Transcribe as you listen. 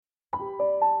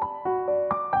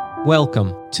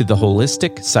Welcome to the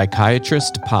Holistic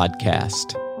Psychiatrist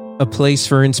Podcast, a place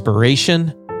for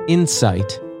inspiration,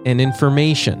 insight, and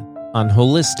information on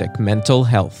holistic mental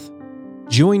health.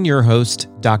 Join your host,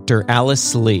 Dr.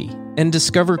 Alice Lee, and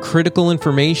discover critical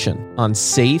information on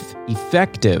safe,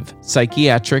 effective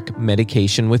psychiatric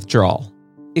medication withdrawal.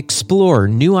 Explore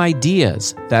new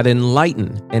ideas that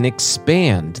enlighten and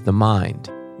expand the mind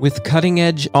with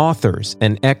cutting-edge authors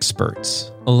and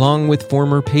experts, along with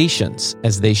former patients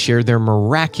as they share their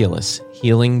miraculous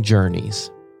healing journeys.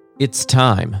 It's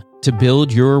time to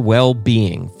build your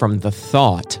well-being from the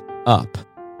thought up.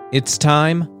 It's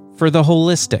time for the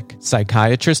Holistic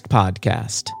Psychiatrist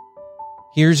Podcast.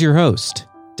 Here's your host,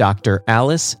 Dr.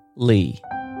 Alice Lee.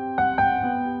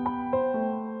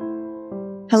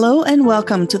 Hello and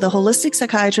welcome to the Holistic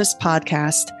Psychiatrist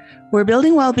Podcast, where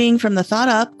building well-being from the thought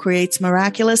up creates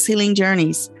miraculous healing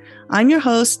journeys. I'm your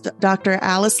host, Dr.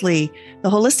 Alice Lee, the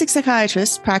holistic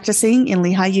psychiatrist practicing in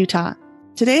Lehi, Utah.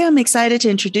 Today, I'm excited to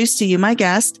introduce to you my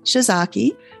guest,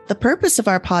 Shiozaki. The purpose of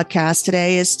our podcast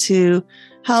today is to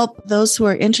help those who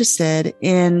are interested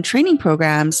in training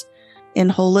programs in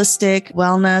holistic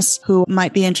wellness, who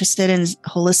might be interested in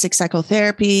holistic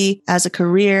psychotherapy as a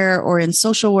career or in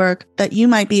social work, that you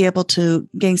might be able to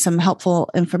gain some helpful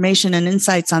information and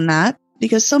insights on that.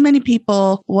 Because so many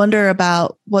people wonder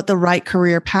about what the right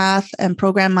career path and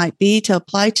program might be to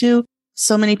apply to.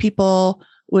 So many people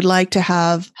would like to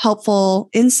have helpful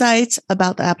insights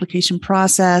about the application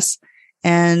process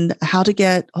and how to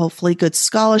get hopefully good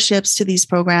scholarships to these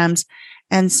programs.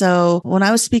 And so when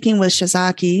I was speaking with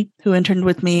Shiozaki, who interned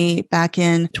with me back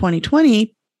in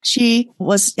 2020, she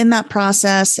was in that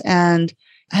process and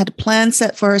had a plan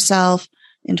set for herself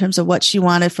in terms of what she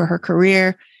wanted for her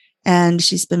career. And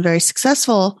she's been very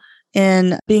successful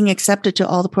in being accepted to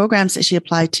all the programs that she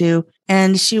applied to.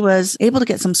 And she was able to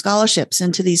get some scholarships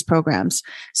into these programs.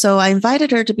 So I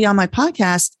invited her to be on my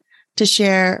podcast to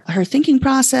share her thinking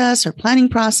process, her planning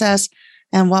process,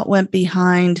 and what went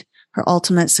behind her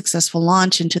ultimate successful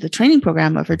launch into the training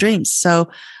program of her dreams. So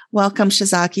welcome,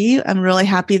 Shiozaki. I'm really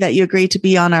happy that you agreed to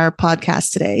be on our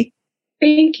podcast today.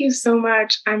 Thank you so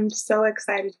much. I'm so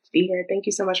excited to be here. Thank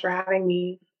you so much for having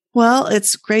me. Well,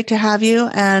 it's great to have you,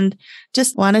 and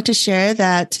just wanted to share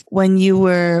that when you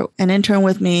were an intern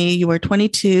with me, you were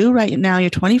 22. Right now, you're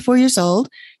 24 years old.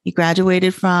 You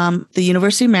graduated from the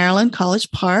University of Maryland,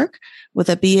 College Park, with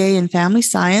a BA in Family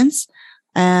Science,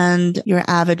 and you're an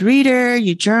avid reader,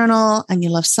 you journal, and you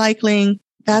love cycling.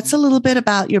 That's a little bit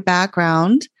about your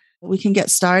background. We can get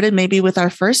started maybe with our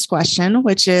first question,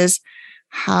 which is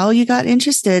how you got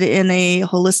interested in a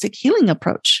holistic healing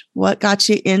approach. What got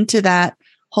you into that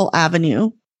whole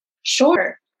avenue?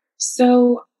 Sure.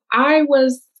 So I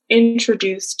was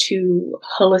introduced to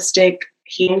holistic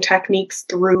healing techniques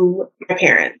through my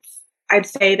parents. I'd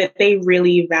say that they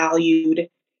really valued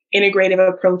integrative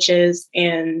approaches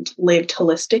and lived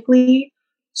holistically.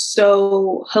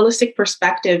 So holistic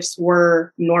perspectives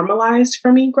were normalized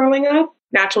for me growing up.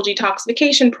 Natural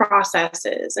detoxification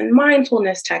processes and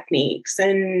mindfulness techniques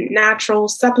and natural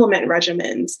supplement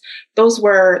regimens, those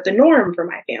were the norm for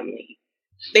my family.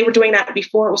 They were doing that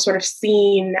before it was sort of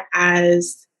seen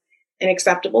as an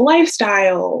acceptable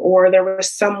lifestyle, or there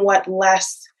was somewhat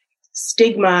less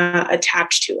stigma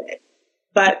attached to it.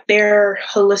 But their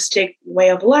holistic way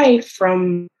of life,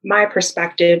 from my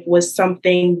perspective, was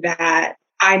something that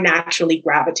I naturally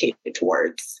gravitated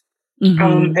towards.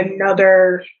 Mm-hmm.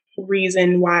 Another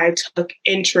reason why I took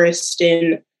interest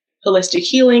in holistic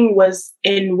healing was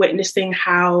in witnessing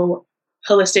how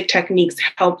holistic techniques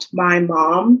helped my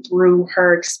mom through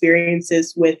her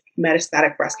experiences with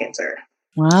metastatic breast cancer.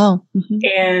 Wow. Mm-hmm.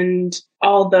 And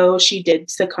although she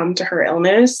did succumb to her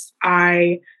illness,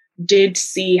 I did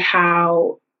see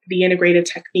how the integrated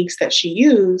techniques that she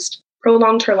used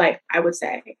prolonged her life, I would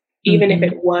say, even if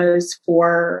it was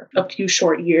for a few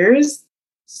short years.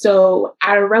 So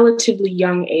at a relatively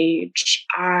young age,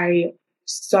 I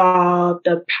saw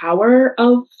the power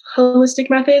of holistic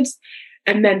methods.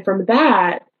 And then from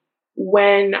that,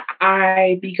 when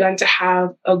I began to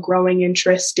have a growing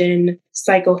interest in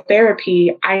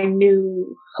psychotherapy, I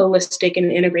knew holistic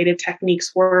and integrative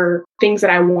techniques were things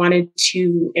that I wanted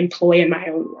to employ in my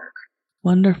own work.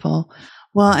 Wonderful.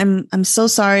 Well, I'm so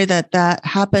sorry that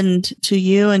happened to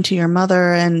you and to your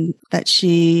mother, and that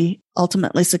she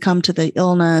ultimately succumbed to the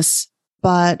illness.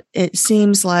 But it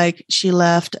seems like she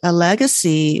left a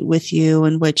legacy with you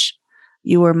in which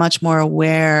you were much more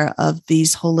aware of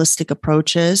these holistic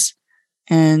approaches,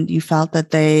 and you felt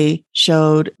that they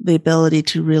showed the ability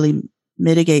to really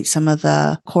mitigate some of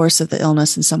the course of the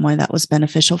illness in some way that was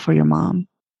beneficial for your mom.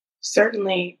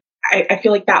 Certainly. I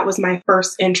feel like that was my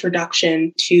first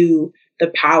introduction to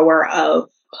the power of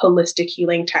holistic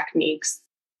healing techniques.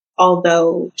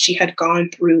 Although she had gone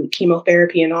through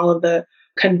chemotherapy and all of the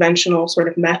conventional sort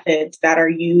of methods that are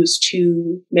used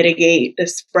to mitigate the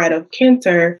spread of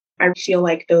cancer, I feel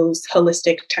like those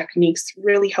holistic techniques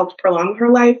really helped prolong her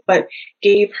life, but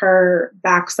gave her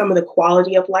back some of the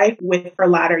quality of life with her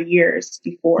latter years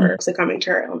before succumbing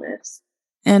to her illness.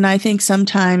 And I think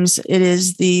sometimes it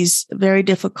is these very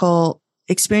difficult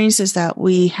experiences that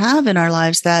we have in our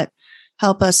lives that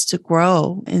help us to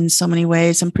grow in so many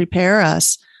ways and prepare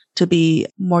us to be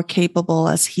more capable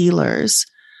as healers.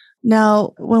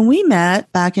 Now, when we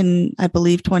met back in, I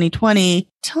believe, 2020,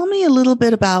 tell me a little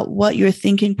bit about what your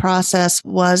thinking process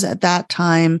was at that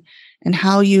time and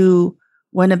how you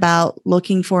went about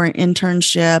looking for an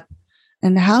internship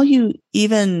and how you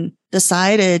even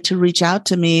decided to reach out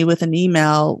to me with an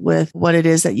email with what it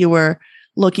is that you were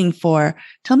looking for.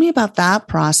 Tell me about that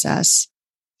process.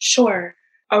 Sure.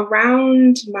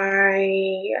 Around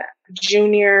my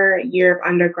junior year of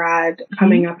undergrad,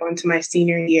 coming up onto my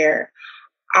senior year,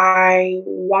 I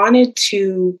wanted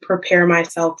to prepare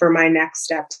myself for my next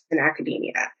steps in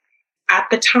academia. At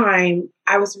the time,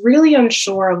 I was really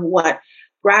unsure of what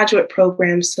graduate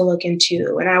programs to look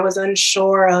into, and I was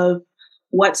unsure of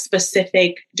what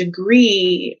specific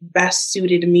degree best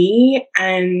suited me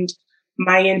and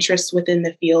my interests within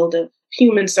the field of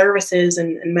human services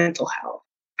and mental health.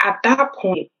 At that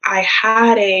point, I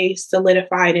had a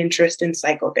solidified interest in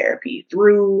psychotherapy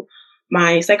through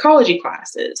my psychology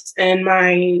classes and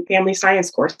my family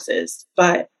science courses,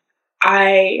 but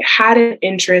I had an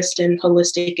interest in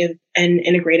holistic and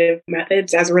integrative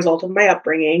methods as a result of my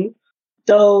upbringing,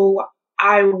 though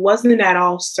I wasn't at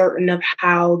all certain of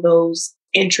how those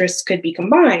interests could be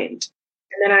combined.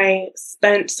 And then I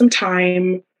spent some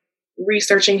time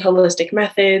researching holistic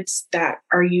methods that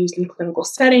are used in clinical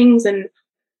settings, and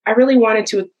I really wanted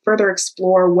to further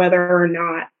explore whether or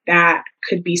not that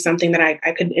could be something that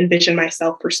I could envision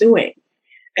myself pursuing.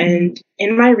 And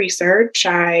in my research,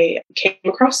 I came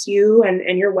across you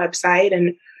and your website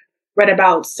and read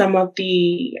about some of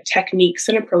the techniques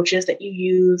and approaches that you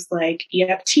use, like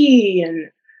EFT and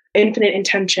infinite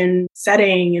intention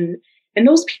setting, and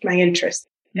those piqued my interest.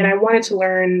 And I wanted to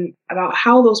learn about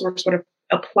how those were sort of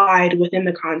applied within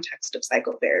the context of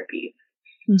psychotherapy.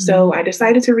 So I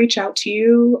decided to reach out to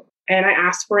you and I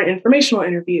asked for an informational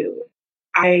interview.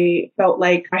 I felt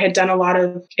like I had done a lot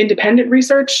of independent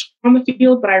research on the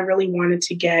field, but I really wanted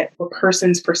to get a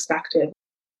person's perspective,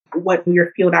 what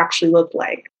your field actually looked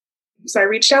like. So I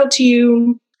reached out to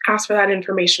you, asked for that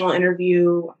informational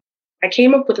interview. I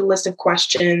came up with a list of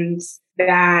questions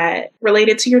that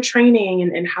related to your training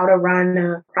and how to run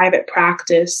a private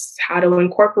practice, how to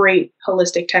incorporate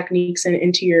holistic techniques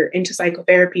into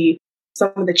psychotherapy,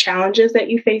 some of the challenges that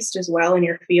you faced as well in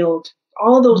your field,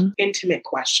 all of those intimate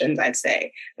questions, I'd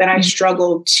say, that I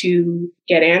struggled to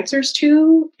get answers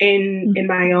to in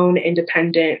my own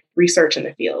independent research in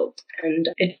the field. And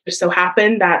it just so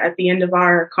happened that at the end of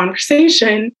our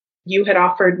conversation, you had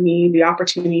offered me the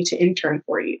opportunity to intern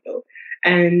for you.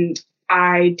 And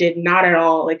I did not at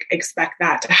all expect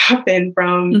that to happen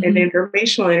from an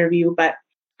informational interview, but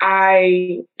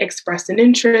I expressed an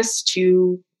interest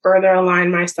to further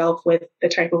align myself with the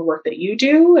type of work that you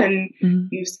do. And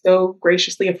you so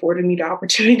graciously afforded me the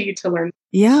opportunity to learn.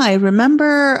 Yeah, I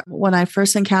remember when I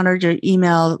first encountered your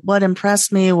email, what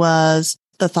impressed me was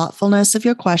the thoughtfulness of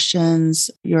your questions,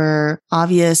 your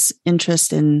obvious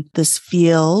interest in this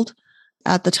field.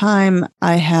 At the time,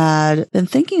 I had been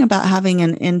thinking about having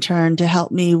an intern to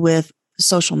help me with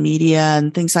social media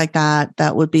and things like that.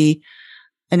 That would be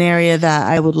an area that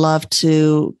I would love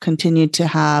to continue to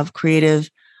have creative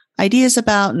ideas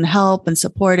about and help and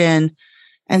support in.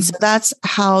 And so that's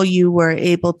how you were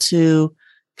able to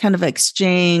kind of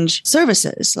exchange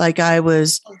services. Like I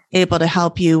was able to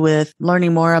help you with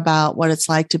learning more about what it's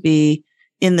like to be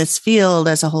in this field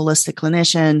as a holistic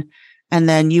clinician. And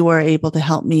then you were able to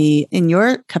help me in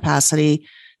your capacity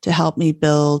to help me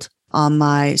build on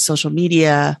my social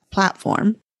media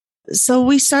platform. So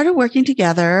we started working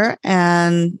together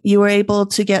and you were able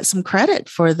to get some credit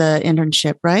for the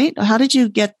internship, right? How did you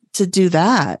get to do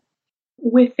that?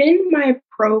 Within my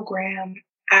program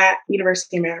at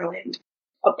University of Maryland,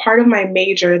 a part of my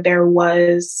major, there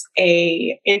was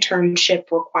a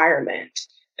internship requirement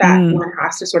that one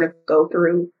has to sort of go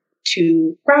through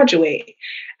to graduate.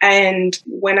 And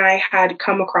when I had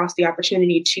come across the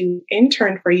opportunity to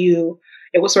intern for you,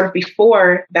 it was sort of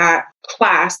before that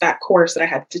class, that course that I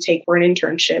had to take for an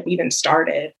internship even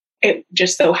started. It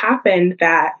just so happened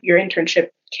that your internship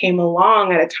came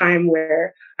along at a time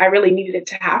where I really needed it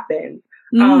to happen.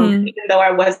 Even though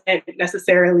I wasn't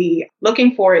necessarily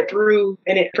looking for it through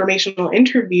an informational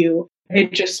interview,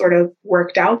 it just sort of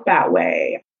worked out that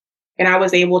way. And I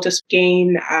was able to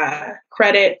gain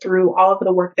credit through all of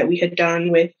the work that we had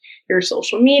done with your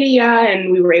social media,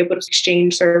 and we were able to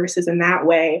exchange services in that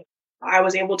way. I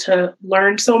was able to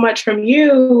learn so much from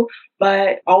you,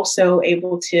 but also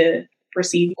able to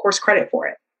receive course credit for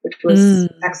it, which was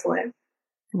excellent.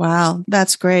 Wow,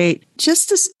 that's great. Just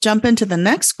to jump into the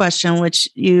next question, which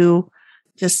you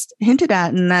just hinted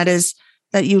at, and that is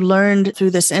that you learned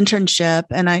through this internship.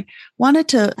 And I wanted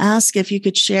to ask if you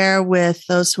could share with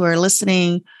those who are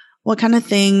listening what kind of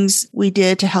things we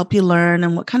did to help you learn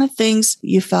and what kind of things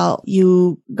you felt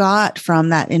you got from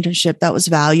that internship that was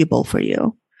valuable for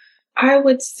you. I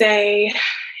would say,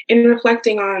 in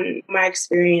reflecting on my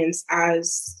experience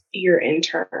as your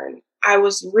intern, I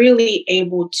was really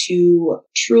able to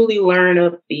truly learn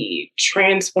of the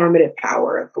transformative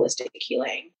power of holistic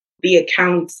healing. The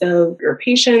accounts of your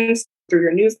patients through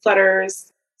your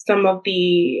newsletters, some of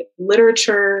the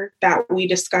literature that we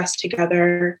discussed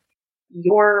together,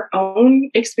 your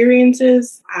own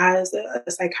experiences as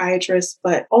a psychiatrist,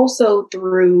 but also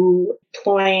through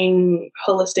employing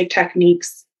holistic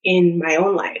techniques in my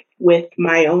own life with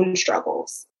my own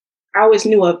struggles. I always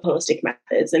knew of holistic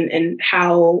methods and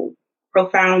how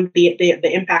profound the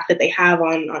impact that they have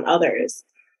on others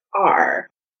are.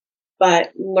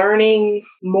 But learning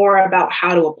more about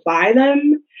how to apply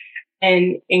them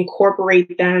and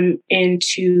incorporate them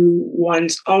into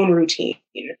one's own routine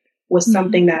was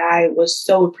something that I was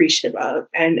so appreciative of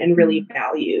and really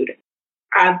valued.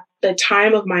 At the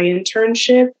time of my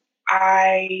internship,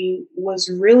 I was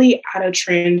really at a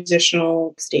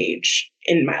transitional stage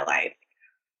in my life,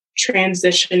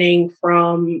 transitioning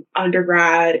from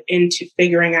undergrad into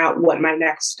figuring out what my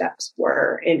next steps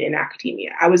were in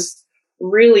academia. I was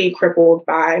really crippled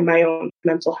by my own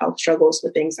mental health struggles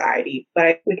with anxiety.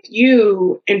 But with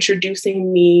you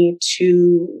introducing me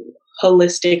to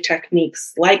holistic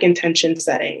techniques like intention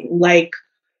setting, like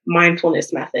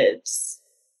mindfulness methods,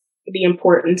 the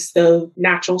importance of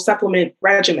natural supplement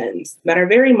regimens that are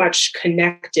very much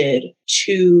connected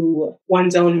to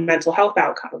one's own mental health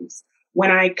outcomes. When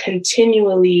I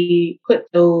continually put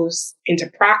those into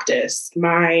practice,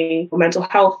 my mental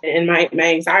health and my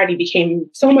anxiety became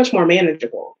so much more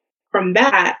manageable. From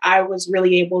that, I was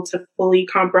really able to fully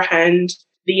comprehend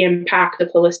the impact of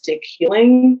holistic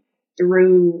healing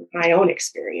through my own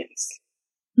experience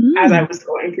as I was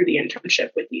going through the internship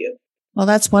with you. Well,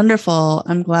 that's wonderful.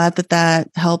 I'm glad that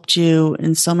helped you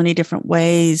in so many different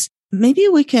ways. Maybe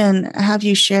we can have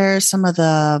you share some of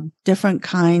the different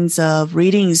kinds of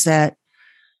readings that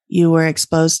you were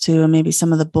exposed to, and maybe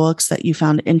some of the books that you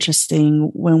found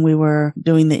interesting when we were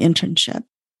doing the internship.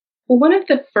 Well, one of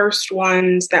the first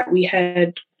ones that we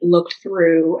had looked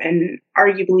through, and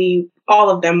arguably all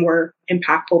of them were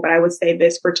impactful, but I would say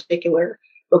this particular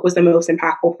book was the most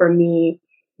impactful for me,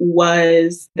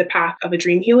 was The Path of a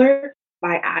Dream Healer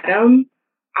by Adam.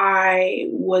 I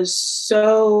was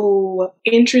so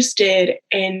interested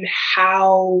in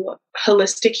how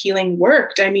holistic healing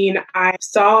worked. I mean, I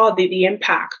saw the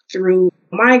impact through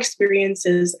my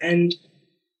experiences and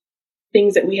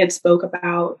things that we had spoke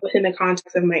about within the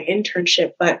context of my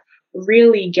internship, but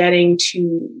really getting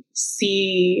to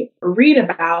read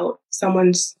about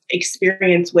someone's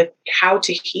experience with how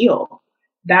to heal.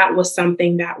 That was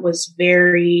something that was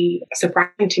very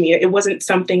surprising to me. It wasn't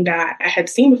something that I had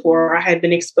seen before or I had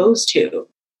been exposed to.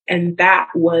 And that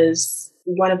was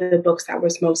one of the books that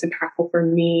was most impactful for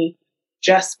me,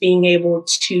 just being able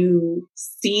to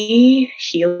see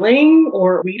healing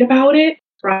or read about it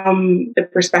from the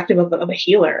perspective of a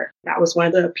healer. That was one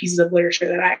of the pieces of literature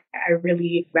that I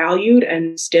really valued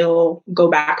and still go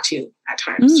back to at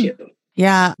times too.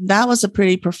 Yeah, that was a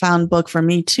pretty profound book for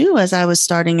me too, as I was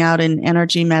starting out in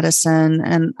energy medicine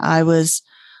and I was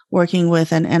working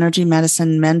with an energy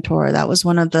medicine mentor. That was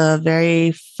one of the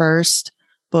very first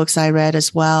books I read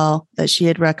as well that she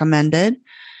had recommended.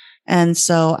 And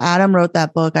so Adam wrote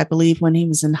that book, I believe, when he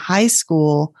was in high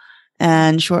school.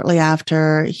 And shortly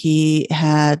after, he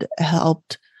had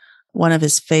helped one of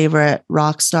his favorite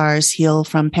rock stars heal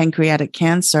from pancreatic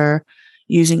cancer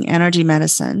using energy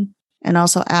medicine. And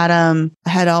also Adam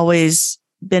had always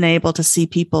been able to see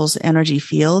people's energy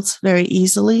fields very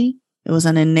easily. It was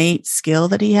an innate skill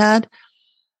that he had,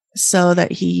 so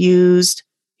that he used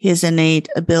his innate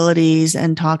abilities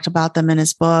and talked about them in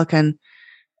his book. And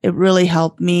it really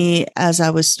helped me as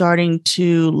I was starting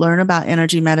to learn about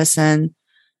energy medicine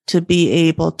to be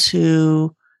able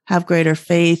to have greater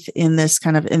faith in this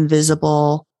kind of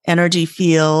invisible energy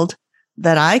field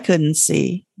that I couldn't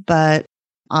see, but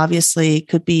obviously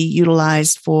could be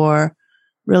utilized for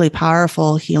really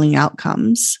powerful healing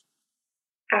outcomes.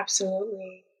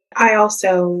 Absolutely. I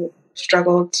also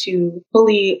struggle to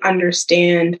fully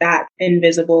understand that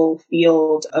invisible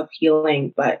field of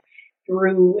healing, but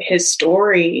through his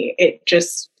story, it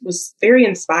just was very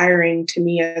inspiring to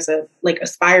me as a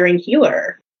aspiring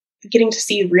healer. Getting to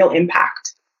see real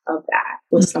impact of that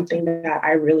was something that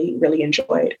I really, really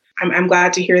enjoyed. I'm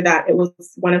glad to hear that it was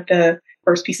one of the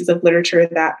first pieces of literature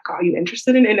that got you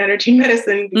interested in energy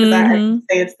medicine, because I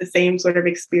say it's the same sort of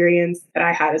experience that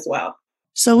I had as well.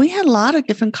 So we had a lot of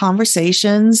different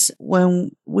conversations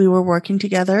when we were working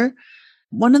together.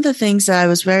 One of the things that I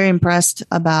was very impressed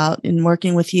about in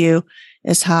working with you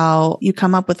is how you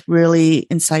come up with really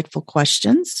insightful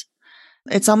questions.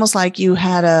 It's almost like you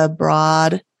had a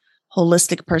broad,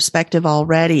 holistic perspective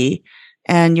already,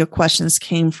 and your questions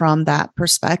came from that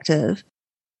perspective.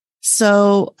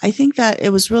 So I think that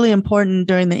it was really important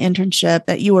during the internship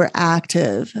that you were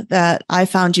active, that I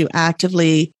found you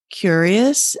actively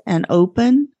curious and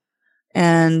open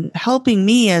and helping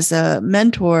me as a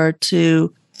mentor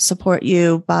to support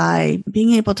you by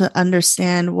being able to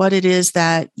understand what it is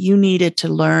that you needed to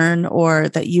learn or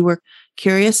that you were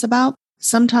curious about.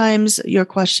 Sometimes your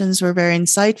questions were very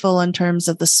insightful in terms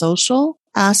of the social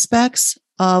aspects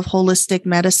of holistic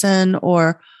medicine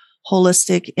or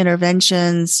holistic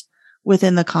interventions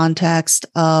within the context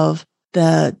of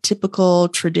the typical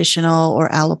traditional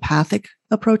or allopathic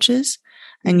approaches.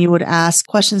 And you would ask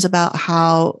questions about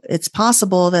how it's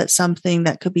possible that something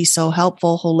that could be so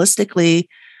helpful holistically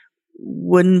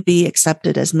wouldn't be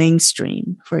accepted as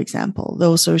mainstream, for example.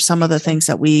 Those are some of the things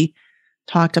that we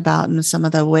talked about and some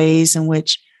of the ways in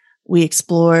which we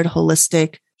explored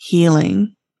holistic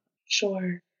healing.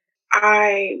 Sure.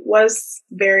 I was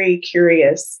very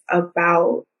curious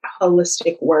about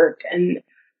holistic work, and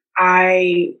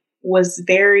I was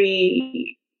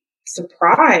very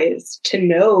surprised to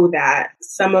know that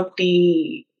some of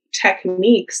the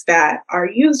techniques that are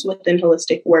used within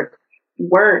holistic work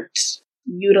weren't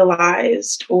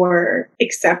utilized or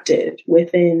accepted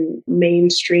within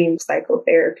mainstream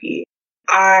psychotherapy.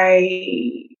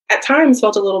 I at times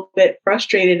felt a little bit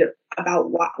frustrated about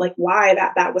why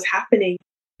that was happening.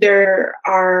 There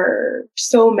are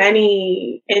so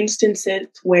many instances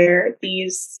where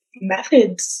these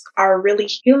methods are really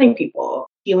healing people,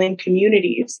 healing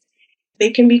communities. They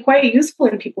can be quite useful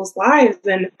in people's lives.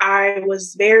 And I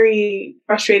was very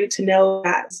frustrated to know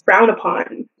that it's frowned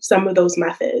upon some of those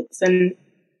methods and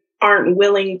aren't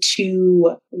willing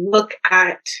to look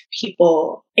at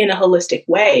people in a holistic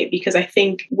way. Because I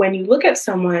think when you look at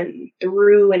someone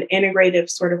through an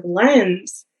integrative sort of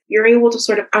lens, you're able to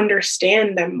sort of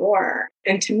understand them more.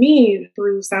 And to me,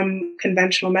 through some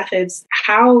conventional methods,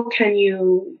 how can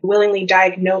you willingly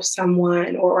diagnose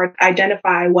someone or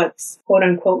identify what's quote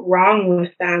unquote wrong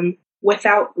with them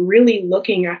without really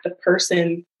looking at the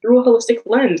person through a holistic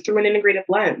lens, through an integrative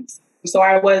lens? So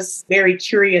I was very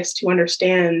curious to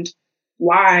understand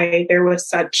why there was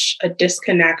such a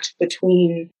disconnect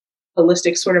between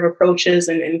holistic sort of approaches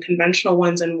and conventional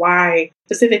ones, and why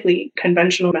specifically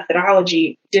conventional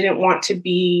methodology didn't want to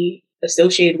be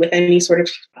associated with any sort of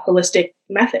holistic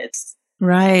methods.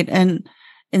 Right. And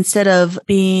instead of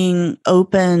being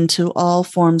open to all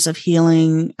forms of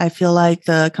healing, I feel like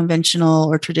the conventional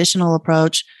or traditional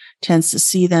approach tends to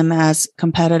see them as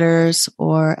competitors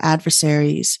or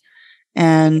adversaries,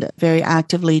 and very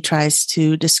actively tries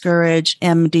to discourage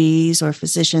MDs or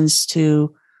physicians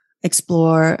to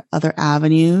explore other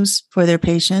avenues for their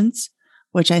patients,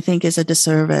 which I think is a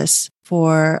disservice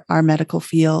for our medical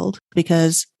field.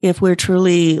 Because if we're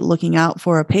truly looking out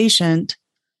for a patient,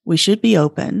 we should be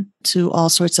open to all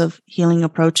sorts of healing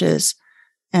approaches.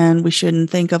 And we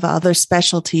shouldn't think of other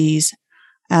specialties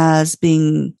as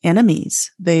being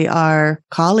enemies. They are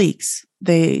colleagues.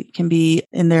 They can be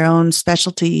in their own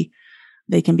specialty.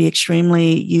 They can be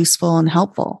extremely useful and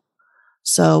helpful.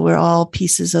 So we're all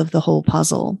pieces of the whole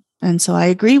puzzle. And so I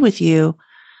agree with you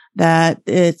that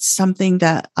it's something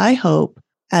that I hope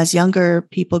as younger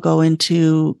people go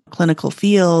into clinical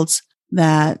fields,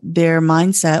 that their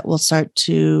mindset will start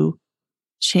to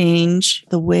change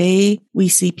the way we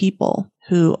see people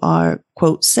who are,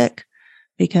 quote, sick.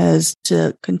 Because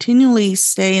to continually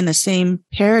stay in the same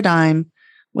paradigm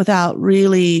without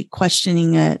really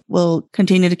questioning it will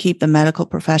continue to keep the medical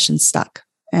profession stuck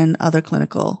and other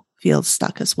clinical fields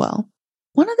stuck as well.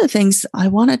 One of the things I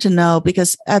wanted to know,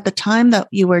 because at the time that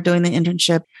you were doing the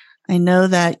internship, I know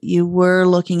that you were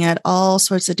looking at all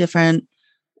sorts of different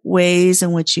ways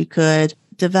in which you could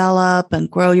develop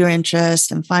and grow your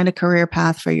interest and find a career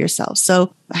path for yourself.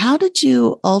 So how did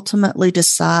you ultimately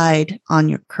decide on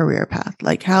your career path?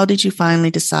 Like, how did you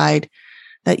finally decide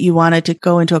that you wanted to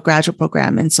go into a graduate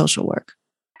program in social work?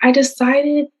 I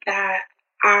decided that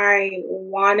I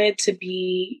wanted to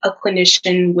be a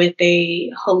clinician with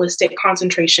a holistic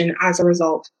concentration as a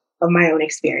result of my own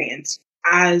experience.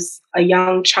 As a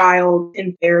young child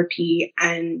in therapy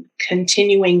and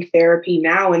continuing therapy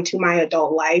now into my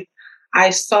adult life,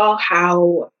 I saw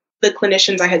how the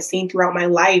clinicians I had seen throughout my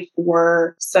life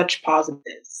were such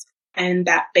positives and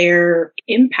that their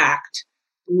impact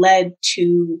led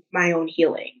to my own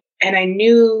healing. And I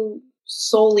knew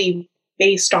solely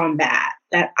based on that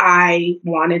I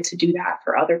wanted to do that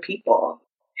for other people,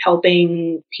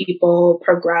 helping people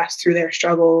progress through their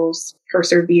struggles,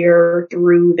 persevere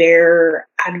through their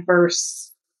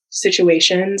adverse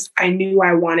situations. I knew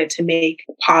I wanted to make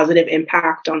a positive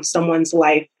impact on someone's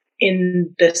life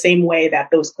in the same way that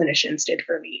those clinicians did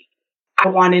for me. I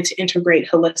wanted to integrate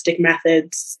holistic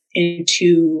methods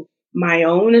into my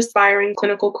own aspiring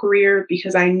clinical career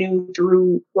because I knew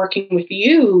through working with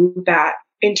you that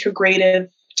integrative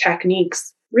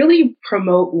techniques really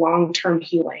promote long-term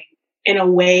healing in a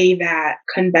way that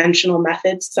conventional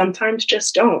methods sometimes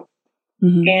just don't.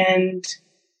 Mm-hmm. And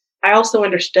I also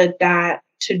understood that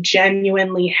to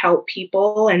genuinely help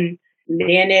people and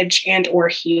manage and or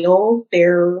heal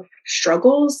their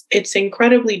struggles, it's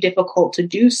incredibly difficult to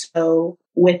do so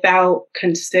without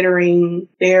considering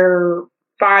their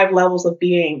 5 levels of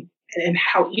being and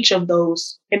how each of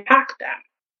those impact them.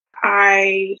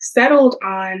 I settled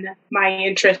on my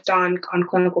interest on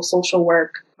clinical social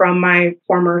work from my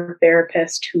former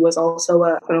therapist, who was also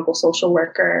a clinical social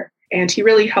worker. And he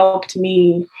really helped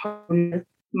me hone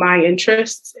my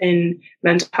interests in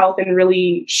mental health and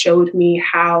really showed me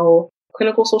how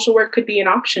clinical social work could be an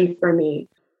option for me.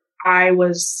 I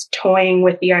was toying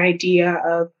with the idea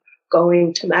of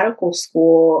going to medical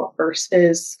school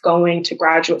versus going to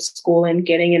graduate school and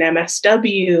getting an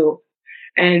MSW.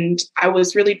 And I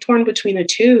was really torn between the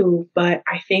two, but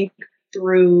I think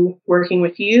through working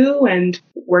with you and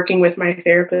working with my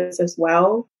therapist as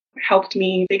well, helped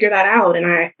me figure that out. And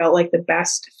I felt like the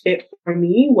best fit for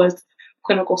me was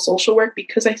clinical social work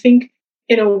because I think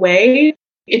in a way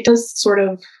it does sort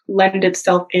of lend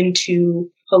itself into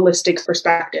holistic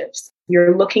perspectives.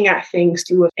 You're looking at things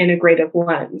through an integrative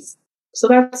lens. So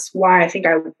that's why I think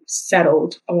I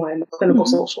settled on clinical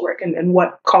social work and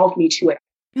what called me to it.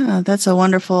 Yeah, that's a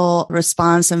wonderful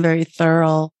response and very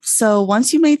thorough. So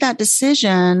once you made that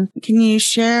decision, can you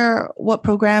share what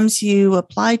programs you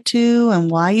applied to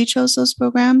and why you chose those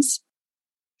programs?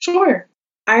 Sure.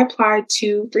 I applied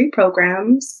to 3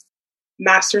 programs,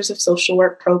 Masters of Social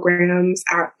Work programs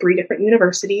at 3 different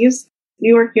universities,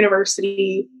 New York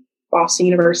University, Boston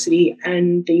University,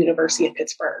 and the University of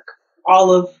Pittsburgh,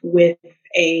 all of with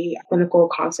a clinical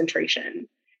concentration.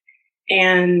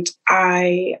 And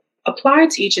I applied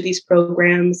to each of these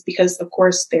programs because, of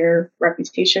course, their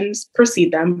reputations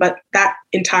precede them. But that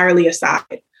entirely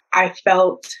aside, I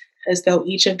felt as though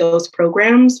each of those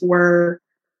programs were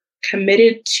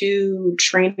committed to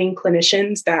training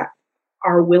clinicians that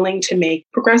are willing to make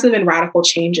progressive and radical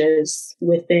changes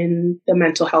within the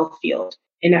mental health field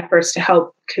in efforts to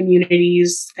help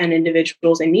communities and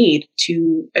individuals in need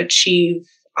to achieve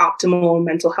optimal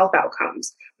mental health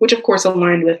outcomes, which of course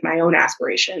aligned with my own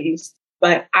aspirations.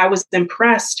 But I was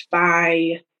impressed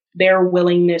by their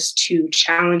willingness to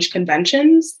challenge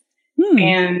conventions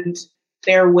and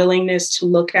their willingness to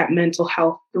look at mental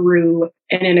health through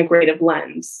an integrative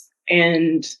lens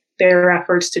and their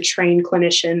efforts to train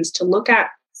clinicians to look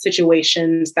at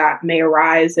situations that may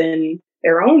arise in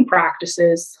their own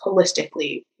practices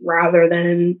holistically rather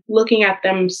than looking at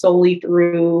them solely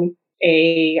through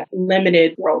a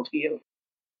limited worldview.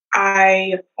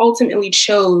 I ultimately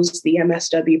chose the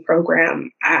MSW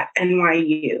program at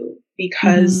NYU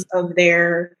because of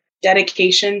their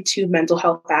dedication to mental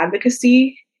health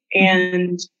advocacy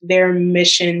and their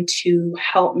mission to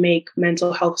help make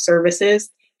mental health services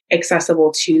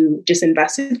accessible to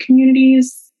disinvested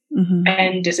communities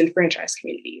and disenfranchised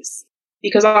communities.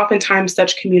 Because oftentimes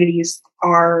such communities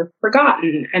are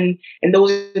forgotten, and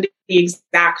those are the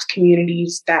exact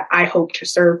communities that I hope to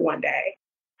serve one day.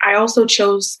 I also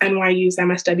chose NYU's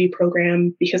MSW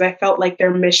program because I felt like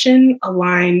their mission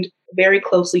aligned very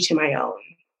closely to my own,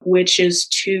 which is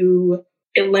to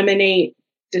eliminate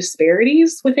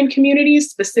disparities within communities,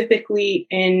 specifically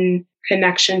in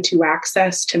connection to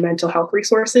access to mental health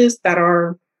resources that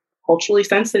are culturally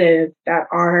sensitive, that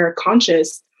are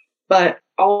conscious, but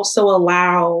also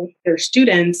allow their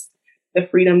students the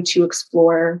freedom to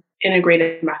explore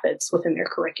integrated methods within their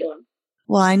curriculum.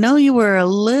 Well, I know you were a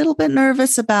little bit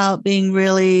nervous about being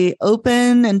really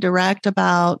open and direct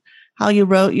about how you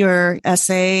wrote your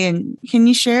essay. And can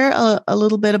you share a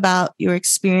little bit about your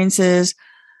experiences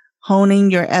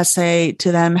honing your essay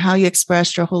to them, how you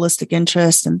expressed your holistic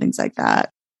interest and things like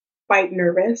that? Quite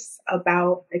nervous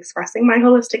about expressing my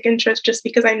holistic interest just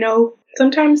because I know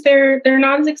sometimes they're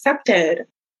not as accepted,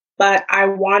 but I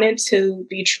wanted to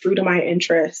be true to my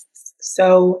interests.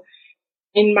 So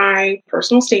in my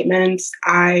personal statements,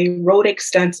 I wrote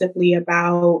extensively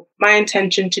about my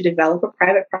intention to develop a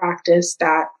private practice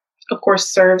that, of course,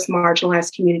 serves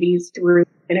marginalized communities through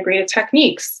integrated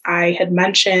techniques. I had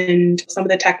mentioned some of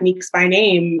the techniques by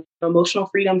name, emotional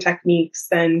freedom techniques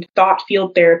and thought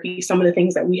field therapy, some of the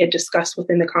things that we had discussed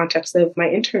within the context of my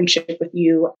internship with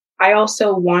you. I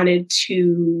also wanted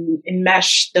to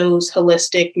enmesh those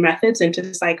holistic methods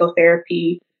into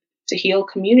psychotherapy to heal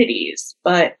communities.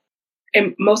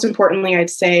 And most importantly, I'd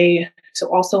say to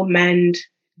also mend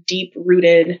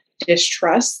deep-rooted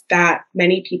distrust that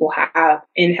many people have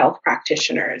in health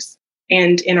practitioners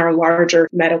and in our larger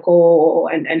medical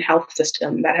and health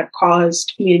system that have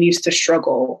caused communities to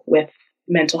struggle with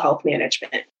mental health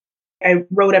management. I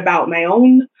wrote about my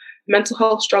own mental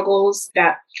health struggles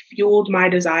that fueled my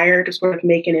desire to sort of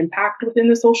make an impact within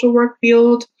the social work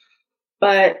field.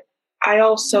 But I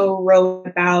also wrote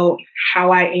about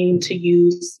how I aim to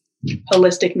use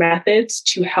holistic methods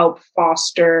to help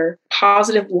foster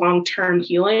positive long-term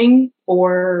healing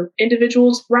for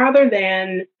individuals rather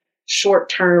than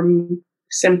short-term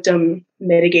symptom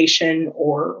mitigation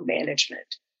or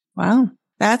management. Wow.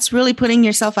 That's really putting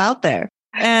yourself out there.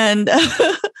 And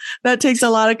that takes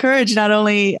a lot of courage. Not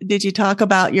only did you talk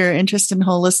about your interest in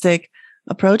holistic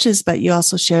approaches, but you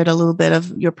also shared a little bit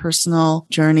of your personal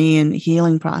journey and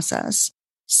healing process.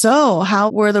 So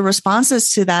how were the responses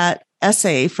to that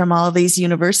essay from all of these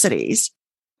universities?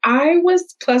 I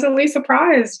was pleasantly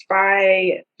surprised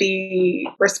by the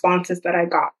responses that I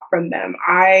got from them.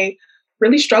 I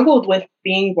really struggled with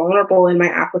being vulnerable in my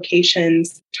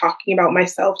applications. Talking about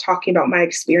myself, talking about my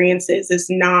experiences is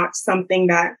not something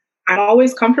that I'm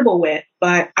always comfortable with,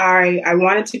 but I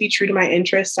wanted to be true to my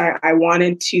interests. I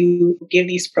wanted to give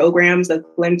these programs a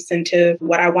glimpse into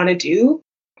what I want to do,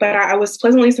 but I was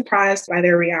pleasantly surprised by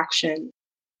their reaction.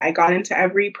 I got into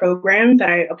every program that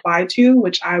I applied to,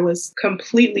 which I was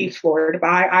completely floored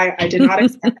by. I did not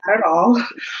expect that at all.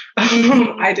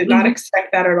 I did not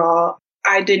expect that at all.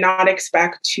 I did not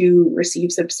expect to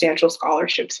receive substantial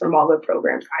scholarships from all the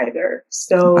programs either.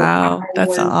 So wow,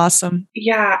 that's awesome.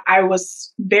 Yeah, I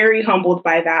was very humbled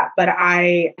by that, but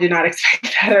I did not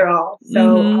expect that at all.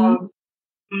 So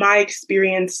my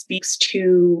experience speaks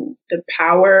to the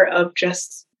power of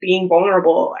just being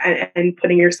vulnerable and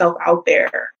putting yourself out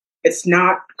there. It's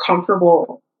not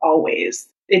comfortable always.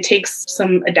 It takes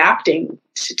some adapting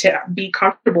to be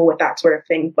comfortable with that sort of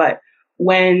thing. But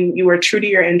when you are true to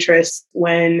your interests,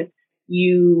 when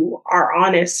you are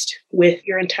honest with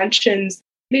your intentions,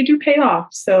 they do pay off.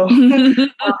 So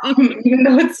even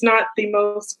though it's not the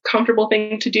most comfortable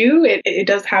thing to do, it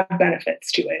does have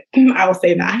benefits to it. I will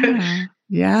say that.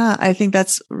 Yeah, I think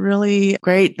that's really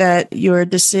great that your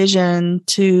decision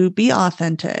to be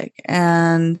authentic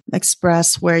and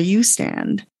express where you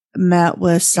stand met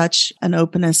with such an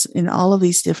openness in all of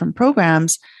these different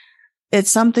programs. It's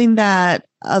something that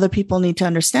other people need to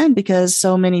understand because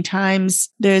so many times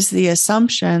there's the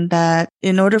assumption that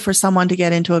in order for someone to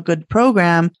get into a good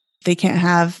program, they can't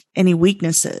have any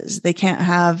weaknesses. They can't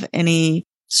have any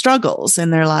struggles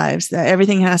in their lives, that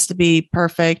everything has to be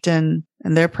perfect and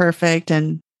they're perfect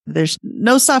and there's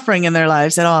no suffering in their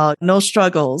lives at all, no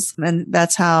struggles. And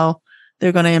that's how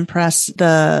they're going to impress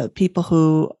the people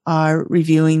who are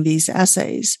reviewing these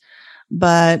essays.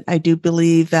 But I do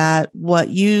believe that what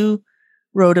you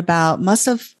wrote about must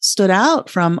have stood out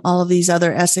from all of these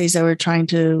other essays that were trying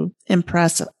to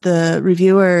impress the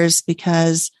reviewers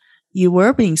because you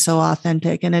were being so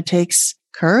authentic, and it takes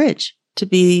courage to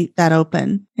be that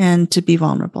open and to be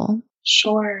vulnerable.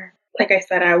 Sure. Like I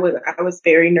said, I was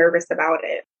very nervous about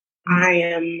it. I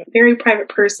am a very private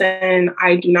person.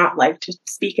 I do not like to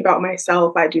speak about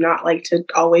myself. I do not like to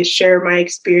always share my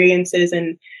experiences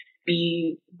and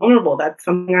be vulnerable. That's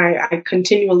something I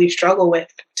continually struggle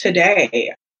with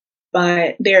today.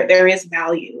 But there is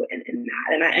value in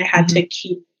that. And I had to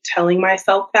keep telling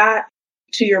myself that.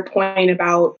 To your point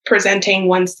about presenting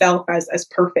oneself as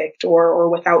perfect or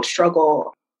without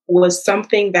struggle was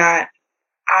something that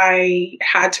I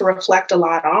had to reflect a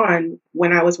lot on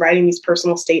when I was writing these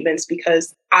personal statements,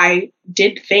 because I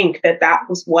did think that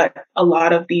was what a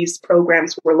lot of these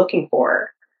programs were looking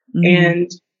for.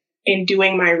 And in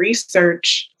doing my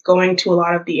research, going to a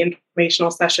lot of the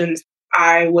informational sessions,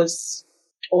 I was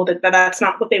told that that's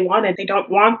not what they wanted. They don't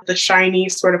want the shiny,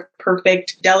 sort of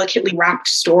perfect, delicately wrapped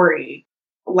story.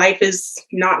 Life is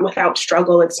not without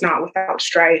struggle. It's not without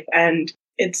strife. And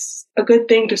it's a good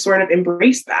thing to sort of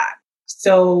embrace that.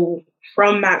 So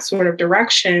from that sort of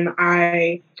direction,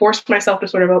 I forced myself to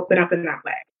sort of open up in that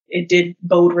way. It did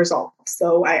bode results.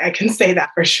 So I can say that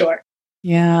for sure.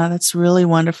 Yeah, that's really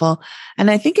wonderful. And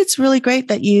I think it's really great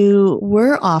that you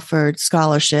were offered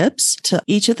scholarships to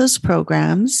each of those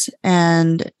programs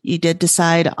and you did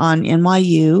decide on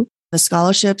NYU. The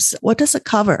scholarships, what does it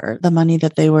cover, the money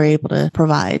that they were able to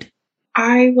provide?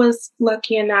 I was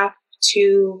lucky enough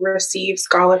to receive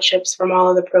scholarships from all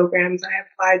of the programs I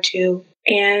applied to.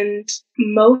 And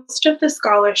most of the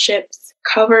scholarships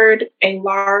covered a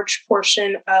large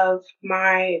portion of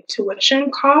my tuition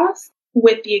costs,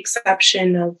 with the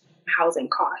exception of housing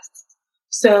costs.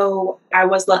 So I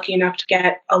was lucky enough to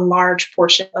get a large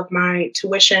portion of my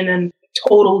tuition and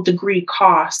total degree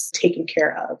costs taken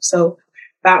care of. So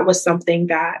that was something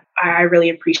that I really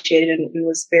appreciated and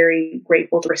was very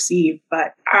grateful to receive.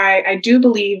 But I do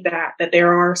believe that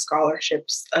there are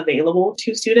scholarships available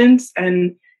to students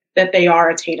and that they are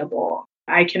attainable.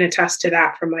 I can attest to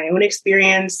that from my own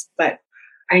experience, but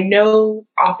I know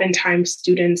oftentimes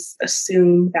students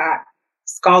assume that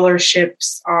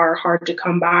scholarships are hard to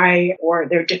come by or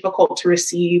they're difficult to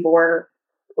receive or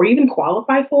even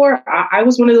qualify for. I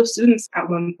was one of those students at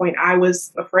one point. I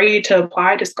was afraid to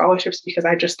apply to scholarships because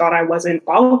I just thought I wasn't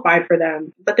qualified for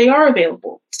them, but they are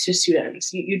available to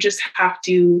students. You just have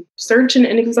to search and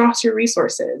exhaust your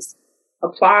resources.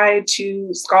 Apply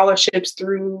to scholarships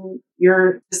through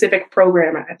your specific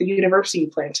program at the university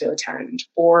you plan to attend,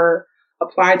 or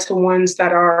apply to ones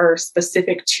that are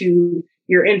specific to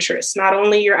your interests, not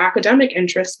only your academic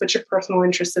interests, but your personal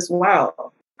interests as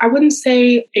well. I wouldn't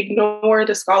say ignore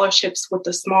the scholarships with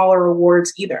the smaller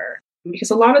awards either,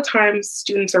 because a lot of times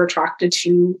students are attracted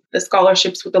to the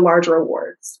scholarships with the larger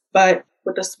awards. But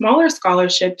with the smaller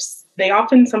scholarships, they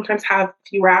often sometimes have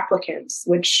fewer applicants,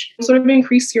 which sort of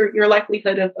increase your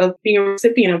likelihood of being a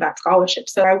recipient of that scholarship.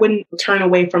 So I wouldn't turn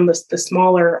away from the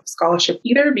smaller scholarship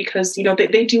either, because,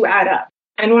 they do add up.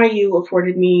 NYU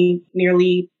afforded me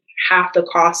nearly half the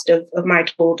cost of my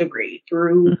total degree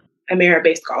through a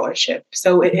merit-based scholarship.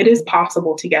 So it is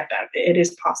possible to get them. It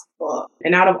is possible.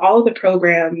 And out of all of the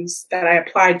programs that I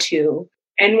applied to,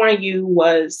 NYU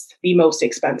was the most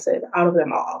expensive out of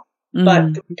them all.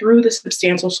 But through the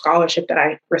substantial scholarship that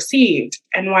I received,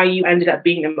 NYU ended up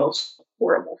being the most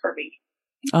affordable for me.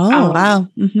 Oh, wow.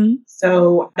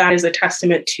 So that is a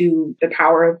testament to the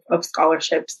power of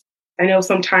scholarships. I know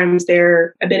sometimes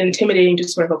they're a bit intimidating to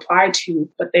sort of apply to,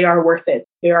 but they are worth it.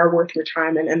 They are worth your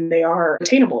time and they are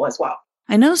attainable as well.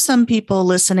 I know some people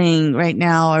listening right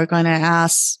now are going to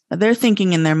ask, they're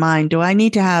thinking in their mind, do I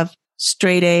need to have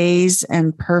straight A's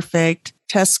and perfect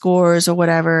test scores or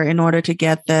whatever in order to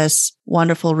get this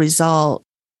wonderful result?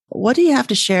 What do you have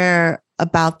to share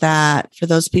about that for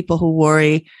those people who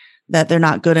worry that they're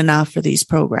not good enough for these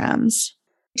programs?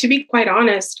 To be quite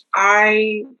honest,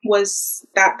 I was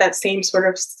that same sort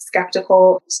of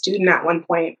skeptical student at one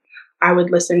point. I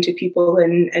would listen to people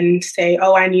and say,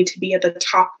 oh, I need to be at the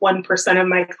top 1% of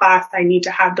my class. I need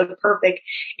to have the perfect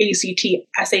ACT,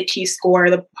 SAT score,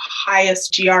 the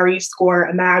highest GRE score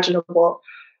imaginable.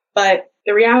 But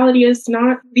the reality is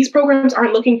these programs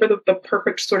aren't looking for the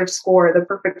perfect sort of score, the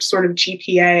perfect sort of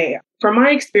GPA. From my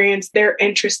experience, they're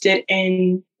interested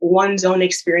in one's own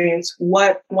experience,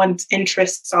 what one's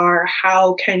interests are,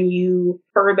 how can you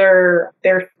further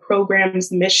their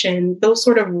program's mission, those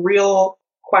sort of real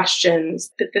questions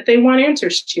that they want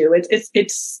answers to.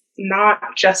 It's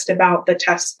not just about the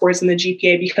test scores and the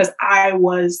GPA, because I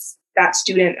was that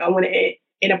student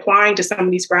in applying to some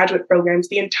of these graduate programs.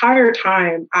 The entire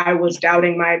time I was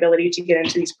doubting my ability to get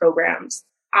into these programs.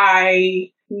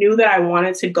 I knew that I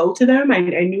wanted to go to them. I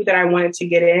knew that I wanted to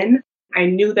get in. I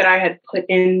knew that I had put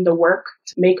in the work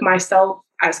to make myself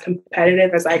as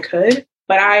competitive as I could.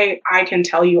 But I can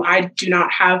tell you, I do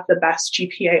not have the best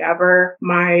GPA ever.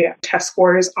 My test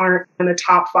scores aren't in the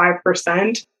top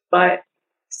 5%, but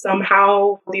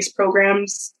somehow these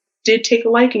programs did take a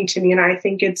liking to me. And I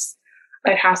think it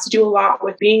has to do a lot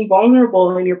with being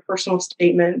vulnerable in your personal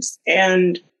statements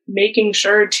and making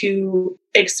sure to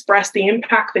express the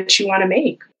impact that you want to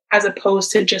make, as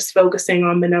opposed to just focusing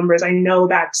on the numbers. I know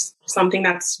that's something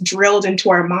that's drilled into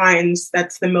our minds.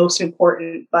 That's the most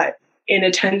important. But in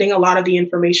attending a lot of the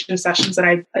information sessions that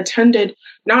I attended,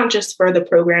 not just for the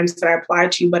programs that I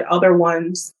applied to, but other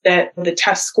ones, that the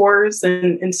test scores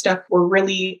and stuff were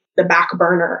really the back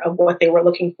burner of what they were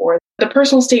looking for. The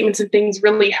personal statements and things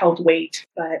really held weight,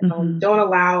 but don't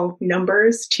allow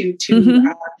numbers to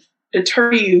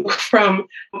deter you from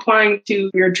applying to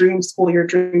your dream school, your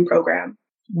dream program.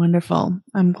 Wonderful.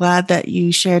 I'm glad that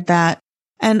you shared that.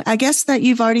 And I guess that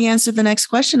you've already answered the next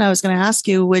question I was going to ask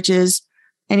you, which is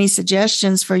any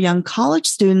suggestions for young college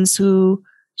students who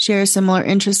share a similar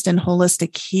interest in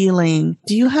holistic healing?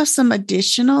 Do you have some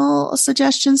additional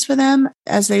suggestions for them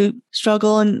as they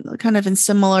struggle in kind of in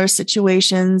similar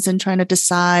situations and trying to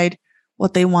decide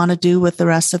what they want to do with the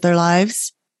rest of their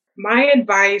lives? My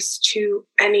advice to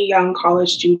any young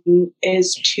college student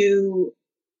is to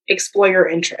explore your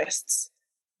interests.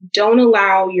 Don't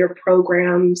allow your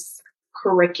program's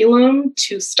curriculum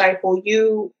to stifle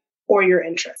you or your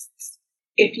interests.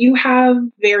 If you have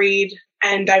varied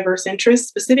and diverse interests,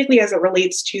 specifically as it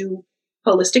relates to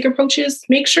holistic approaches,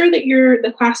 make sure that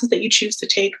the classes that you choose to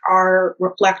take are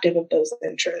reflective of those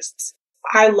interests.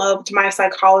 I loved my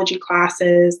psychology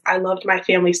classes. I loved my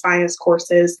family science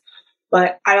courses,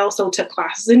 but I also took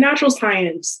classes in natural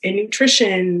science, in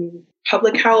nutrition,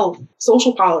 public health,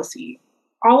 social policy.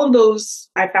 All of those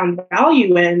I found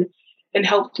value in and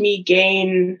helped me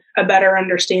gain a better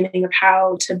understanding of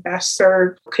how to best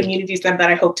serve communities that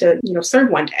I hope to,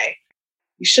 serve one day.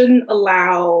 You shouldn't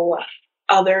allow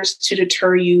others to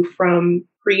deter you from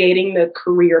creating the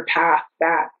career path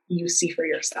that you see for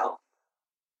yourself.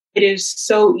 It is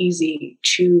so easy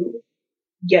to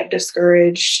get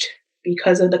discouraged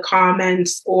because of the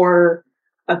comments or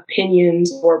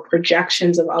opinions or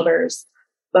projections of others.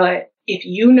 But if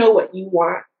you know what you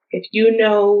want, if you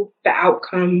know the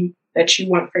outcome that you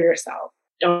want for yourself,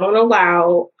 don't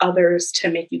allow others to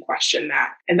make you question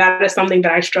that. And that is something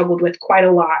that I struggled with quite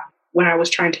a lot when I was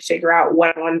trying to figure out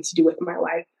what I wanted to do with my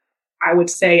life. I would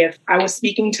say if I was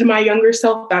speaking to my younger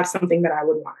self, that's something that I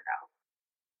would want to know.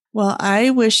 Well, I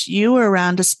wish you were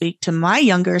around to speak to my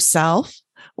younger self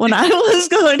when I was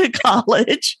going to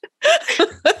college.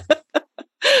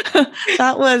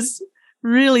 That was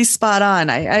really spot on.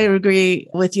 I agree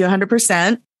with you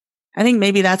 100%. I think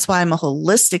maybe that's why I'm a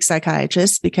holistic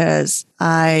psychiatrist, because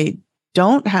I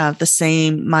don't have the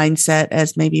same mindset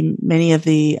as maybe many of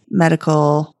the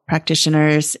medical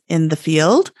practitioners in the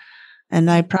field. And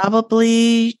I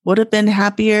probably would have been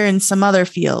happier in some other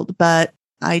field, but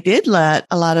I did let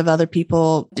a lot of other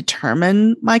people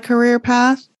determine my career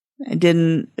path. I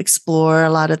didn't explore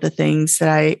a lot of the things that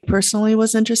I personally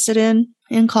was interested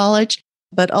in college.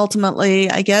 But ultimately,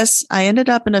 I guess I ended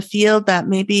up in a field that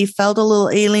maybe felt a little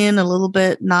alien, a little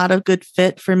bit not a good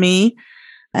fit for me.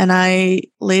 And I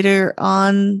later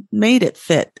on made it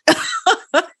fit.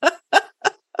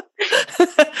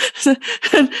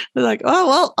 Like, oh,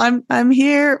 well, I'm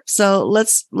here. So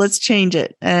let's change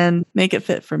it and make it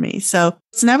fit for me. So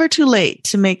it's never too late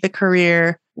to make the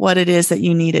career what it is that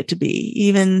you need it to be.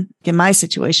 Even in my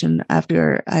situation,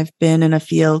 after I've been in a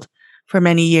field for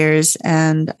many years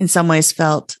and in some ways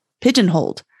felt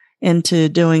pigeonholed into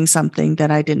doing something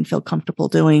that I didn't feel comfortable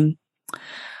doing.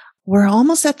 We're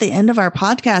almost at the end of our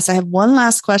podcast. I have one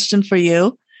last question for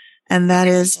you, and that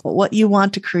is what you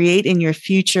want to create in your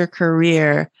future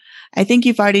career. I think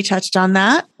you've already touched on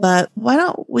that, but why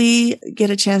don't we get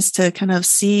a chance to kind of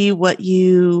see what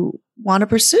you want to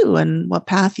pursue and what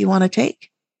path you want to take?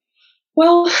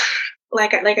 Well,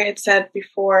 like I had said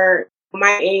before,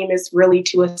 my aim is really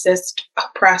to assist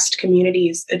oppressed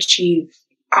communities achieve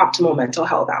optimal mental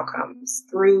health outcomes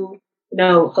through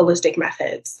holistic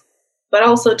methods, but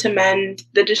also to mend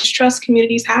the distrust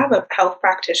communities have of health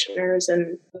practitioners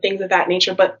and things of that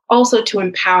nature, but also to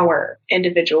empower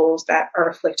individuals that are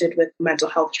afflicted with mental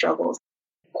health struggles.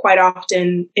 Quite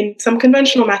often, in some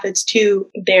conventional methods too,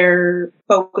 they're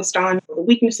focused on the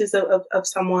weaknesses of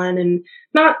someone and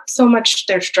not so much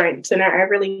their strengths. And I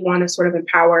really want to sort of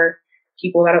empower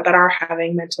people that are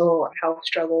having mental health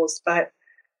struggles. But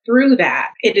through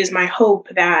that, it is my hope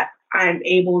that I'm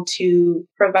able to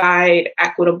provide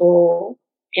equitable,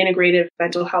 integrative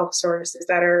mental health services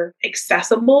that are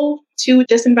accessible to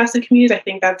disinvested communities. I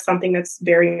think that's something that's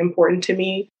very important to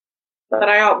me. But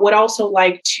I would also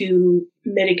like to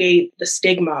mitigate the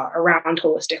stigma around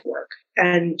holistic work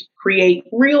and create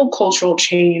real cultural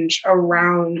change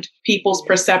around people's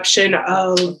perception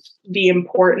of the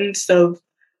importance of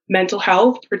mental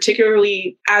health,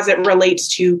 particularly as it relates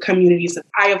to communities.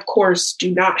 I, of course,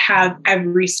 do not have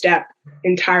every step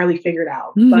entirely figured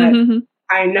out, but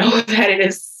I know that it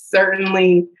is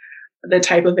certainly the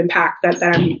type of impact that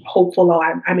I'm hopeful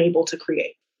I'm able to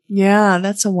create. Yeah,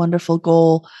 that's a wonderful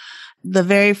goal. The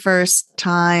very first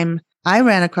time I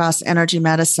ran across energy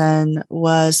medicine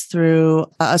was through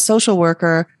a social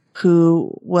worker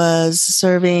who was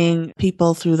serving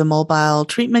people through the mobile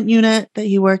treatment unit that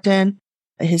he worked in.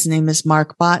 His name is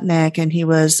Mark Botnick, and he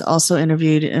was also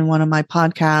interviewed in one of my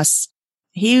podcasts.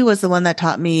 He was the one that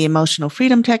taught me emotional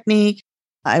freedom technique.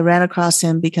 I ran across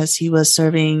him because he was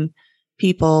serving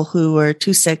people who were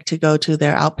too sick to go to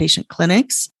their outpatient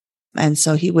clinics. And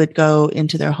so he would go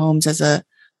into their homes as a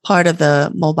part of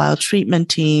the mobile treatment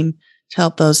team to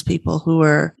help those people who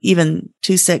were even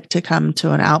too sick to come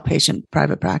to an outpatient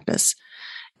private practice.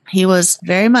 He was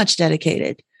very much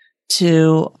dedicated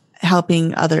to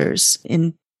helping others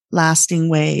in lasting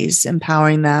ways,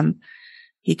 empowering them.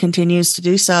 He continues to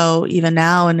do so even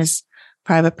now in his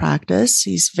private practice.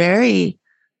 He's very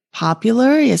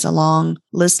popular. He has a long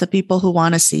list of people who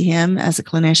want to see him as a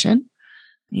clinician.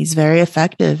 He's very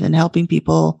effective in helping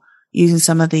people using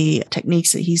some of the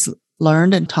techniques that he's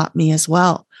learned and taught me as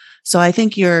well. So I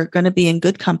think you're going to be in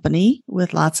good company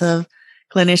with lots of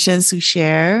clinicians who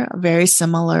share very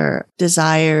similar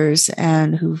desires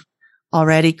and who've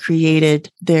already created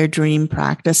their dream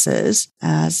practices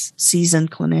as seasoned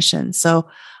clinicians. So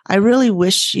I really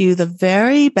wish you the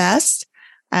very best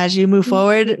as you move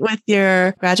forward with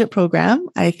your graduate program.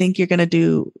 I think you're going to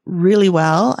do really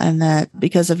well, and that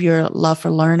because of your love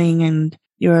for learning and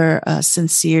your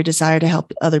sincere desire to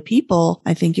help other people,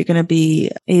 I think you're going to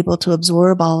be able to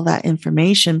absorb all of that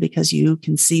information because you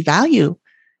can see value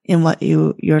in what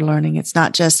you're learning. It's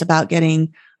not just about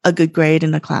getting a good grade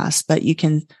in a class, but you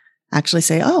can actually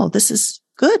say, oh, this is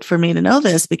good for me to know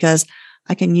this because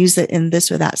I can use it in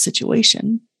this or that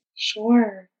situation.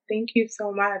 Sure. Thank you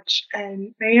so much.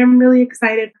 And I am really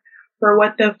excited for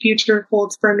what the future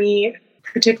holds for me,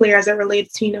 particularly as it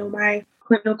relates to, my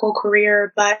clinical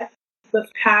career. But the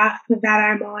path that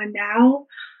I'm on now,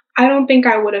 I don't think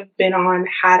I would have been on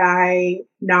had I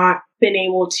not been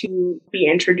able to be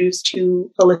introduced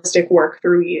to holistic work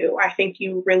through you. I think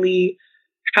you really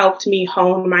helped me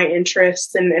hone my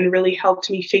interests and really helped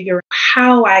me figure out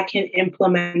how I can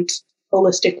implement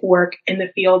holistic work in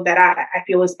the field that I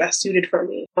feel is best suited for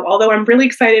me. Although I'm really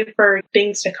excited for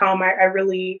things to come, I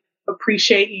really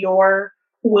appreciate your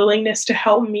willingness to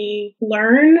help me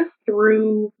learn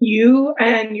through you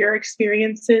and your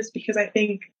experiences, because I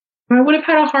think I would have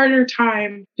had a harder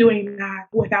time doing that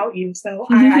without you. So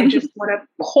I just want to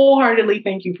wholeheartedly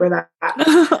thank you for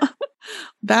that.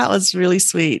 That was really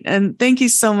sweet. And thank you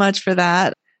so much for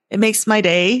that. It makes my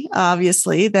day,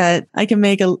 obviously, that I can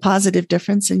make a positive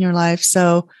difference in your life.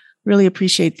 So really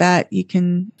appreciate that. You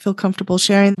can feel comfortable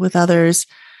sharing with others.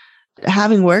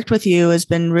 Having worked with you has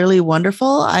been really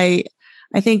wonderful. I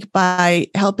think by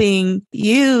helping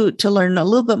you to learn a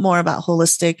little bit more about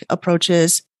holistic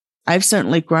approaches, I've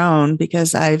certainly grown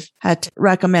because I've had to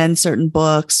recommend certain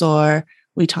books or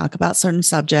we talk about certain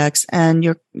subjects, and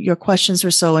your questions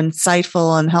were so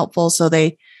insightful and helpful. So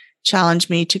they challenged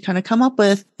me to kind of come up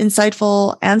with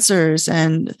insightful answers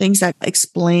and things that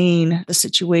explain the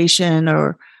situation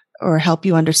or help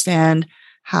you understand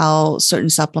how certain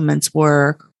supplements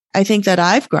work. I think that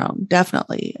I've grown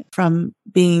definitely from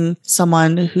being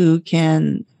someone who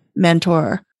can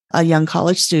mentor a young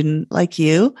college student like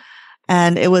you.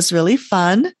 And it was really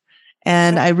fun.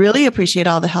 And I really appreciate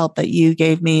all the help that you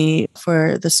gave me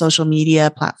for the social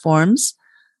media platforms.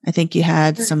 I think you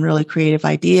had some really creative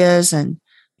ideas and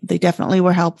they definitely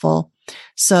were helpful.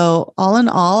 So all in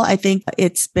all, I think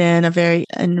it's been a very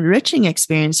enriching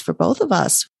experience for both of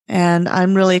us. And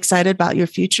I'm really excited about your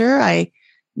future. I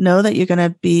know that you're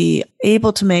going to be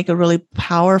able to make a really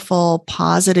powerful,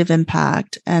 positive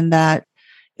impact and that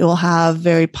it will have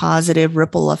very positive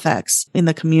ripple effects in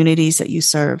the communities that you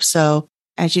serve. So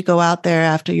as you go out there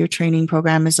after your training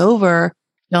program is over,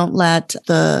 don't let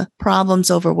the problems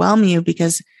overwhelm you,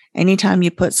 because anytime you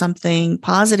put something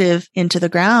positive into the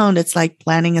ground, it's like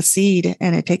planting a seed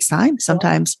and it takes time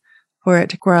sometimes for it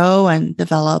to grow and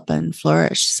develop and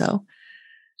flourish. So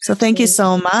thank you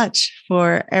so much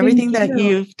for everything that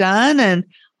you've done and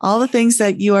all the things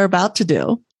that you are about to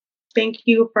do. Thank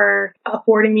you for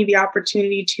affording me the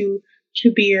opportunity to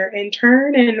be your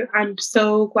intern. And I'm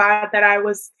so glad that I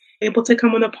was able to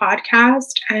come on the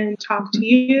podcast and talk to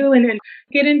you and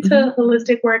get into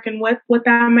holistic work and what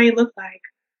that might look like.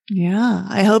 Yeah,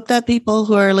 I hope that people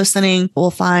who are listening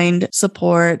will find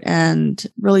support and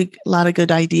really a lot of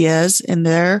good ideas in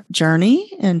their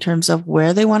journey in terms of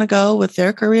where they want to go with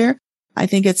their career. I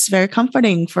think it's very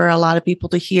comforting for a lot of people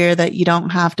to hear that you don't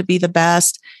have to be the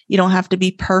best. You don't have to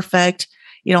be perfect.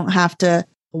 You don't have to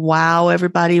wow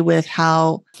everybody with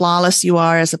how flawless you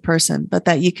are as a person, but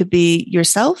that you could be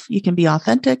yourself. You can be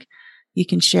authentic. You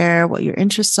can share what your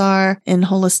interests are in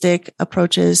holistic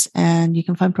approaches, and you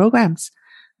can find programs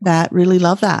that really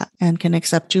love that and can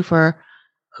accept you for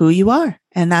who you are.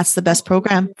 And that's the best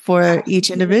program for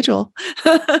each individual.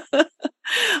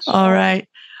 All right.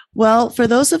 Well, for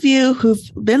those of you who've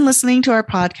been listening to our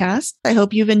podcast, I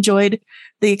hope you've enjoyed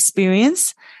the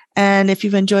experience. And if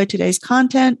you've enjoyed today's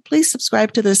content, please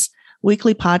subscribe to this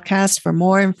weekly podcast for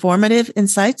more informative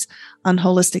insights on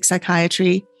holistic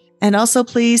psychiatry. And also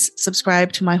please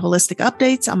subscribe to my holistic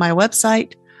updates on my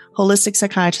website,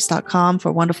 holisticspsychiatrist.com,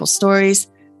 for wonderful stories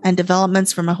and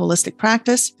developments from a holistic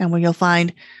practice, and where you'll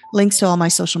find links to all my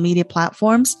social media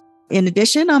platforms. In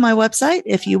addition, on my website,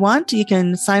 if you want, you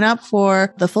can sign up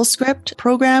for the Full Script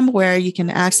program, where you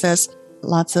can access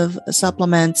lots of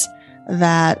supplements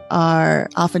that are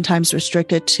oftentimes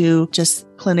restricted to just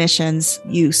clinicians'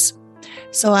 use.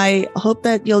 So I hope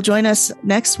that you'll join us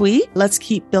next week. Let's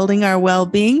keep building our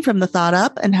well-being from the thought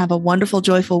up, and have a wonderful,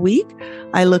 joyful week.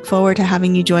 I look forward to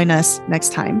having you join us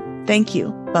next time. Thank you.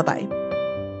 Bye-bye.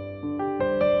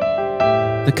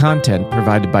 The content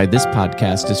provided by this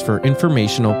podcast is for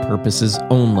informational purposes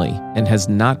only and has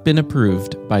not been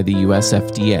approved by the US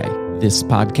FDA. This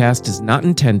podcast is not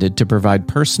intended to provide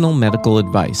personal medical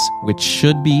advice, which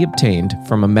should be obtained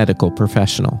from a medical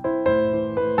professional.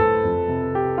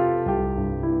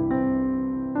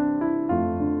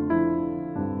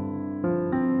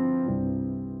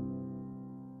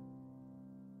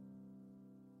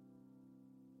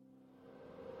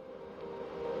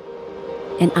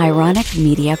 An Ironic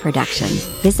Media production.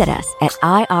 Visit us at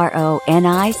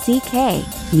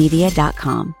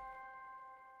ironickmedia.com.